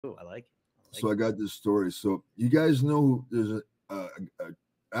Oh, I like it. So I got this story. So you guys know there's a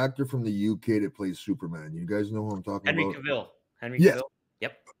actor from the UK that plays Superman. You guys know who I'm talking Henry about? Cavill. Henry Yeah. Cavill.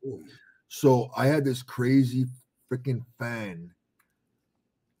 Yep. So I had this crazy freaking fan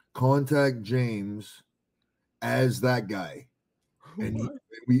contact James as that guy. And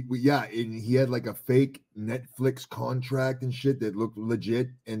he had like a fake Netflix contract and shit that looked legit.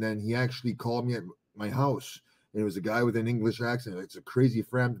 And then he actually called me at my house. And it was a guy with an English accent. It's a crazy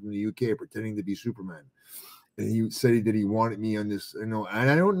friend from the UK pretending to be Superman. And he said that he wanted me on this, and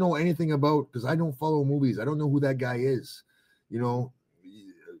I don't know anything about, because I don't follow movies. I don't know who that guy is.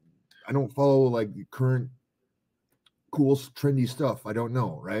 I don't follow like the current cool, trendy stuff. I don't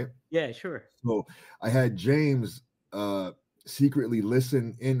know, right? Yeah, sure. So I had James secretly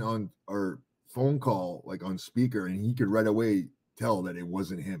listen in on our phone call, like on speaker, and he could right away tell that it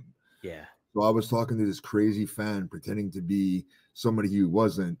wasn't him. Yeah. So I was talking to this crazy fan pretending to be somebody he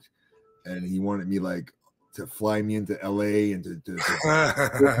wasn't, and he wanted me like to fly me into LA and to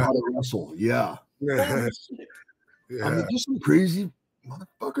wrestle. Yeah. Yeah. I mean, just some crazy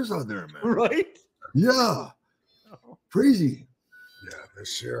motherfuckers out there, man. Right? Yeah. Crazy. Yeah, for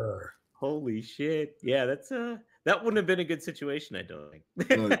sure. Holy shit. Yeah, that wouldn't have been a good situation, I don't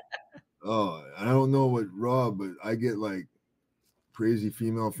think. I don't know what Rob, but I get like crazy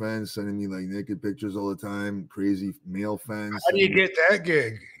female fans sending me like naked pictures all the time. Crazy male fans. How do you get that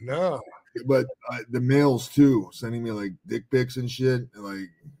gig? No. But the males too, sending me like dick pics and shit. And like,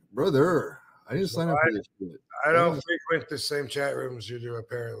 brother, I didn't sign up for this shit. I don't frequent the same chat rooms you do,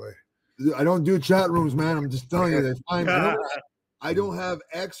 apparently. I don't do chat rooms, man. I'm just telling you, that's fine. I don't have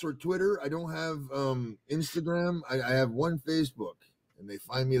X or Twitter. I don't have Instagram. I have one Facebook, and they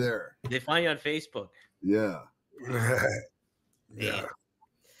find me there. They find you on Facebook. Yeah. Yeah.